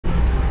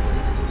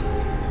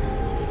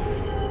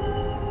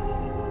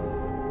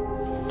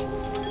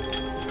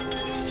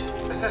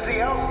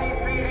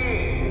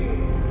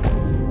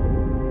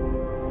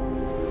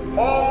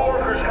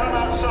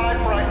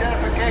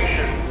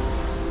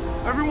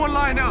Everyone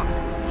line up.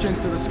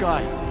 Jinx to the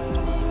sky.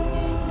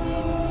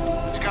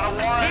 He's got a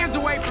warrant. Hands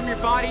away from your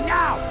body,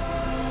 now!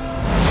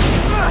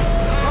 I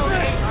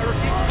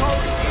repeat,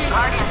 Cody.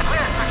 Guardian's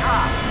cleared for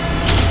drop.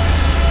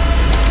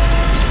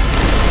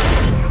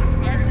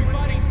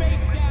 Everybody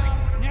face down,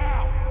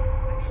 now!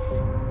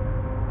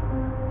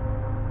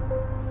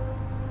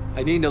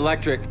 I need an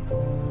electric.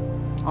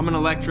 I'm an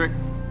electric.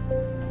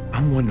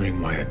 I'm wondering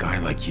why a guy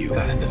like you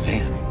got in the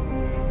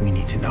van. We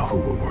need to know who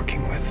we're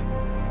working with.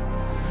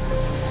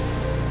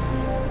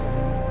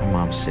 My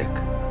mom's sick.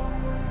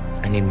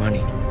 I need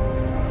money.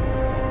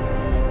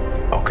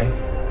 Okay.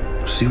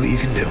 See what you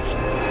can do.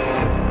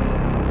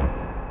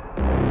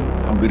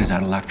 How good is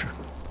that electric?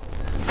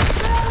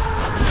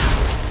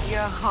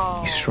 Yo.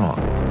 He's strong.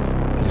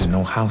 He doesn't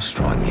know how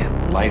strong yet.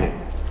 Light it.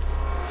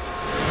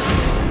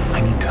 I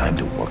need time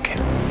to work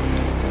him.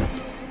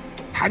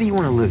 How do you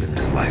want to live in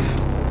this life?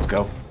 Let's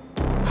go.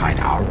 Hide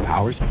our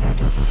powers?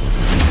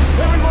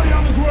 Everybody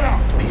on the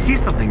ground. If you see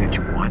something that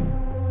you want,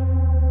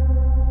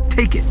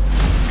 take it.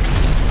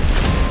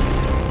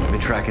 I've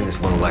been tracking this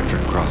one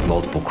electric across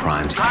multiple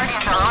crimes.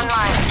 Guardians are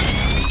online.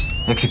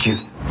 Execute.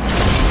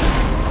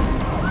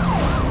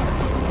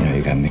 You know,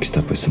 you got mixed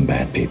up with some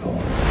bad people.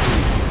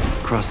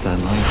 Cross that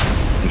line,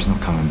 there's no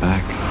coming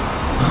back.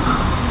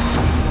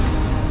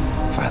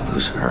 If I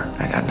lose her,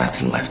 I got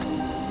nothing left.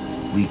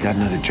 We got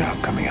another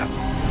job coming up.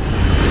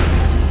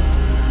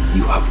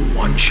 You have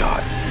one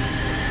shot.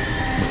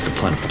 What's the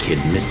plan if the kid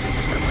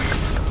misses?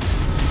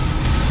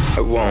 I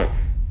won't.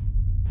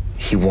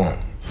 He won't.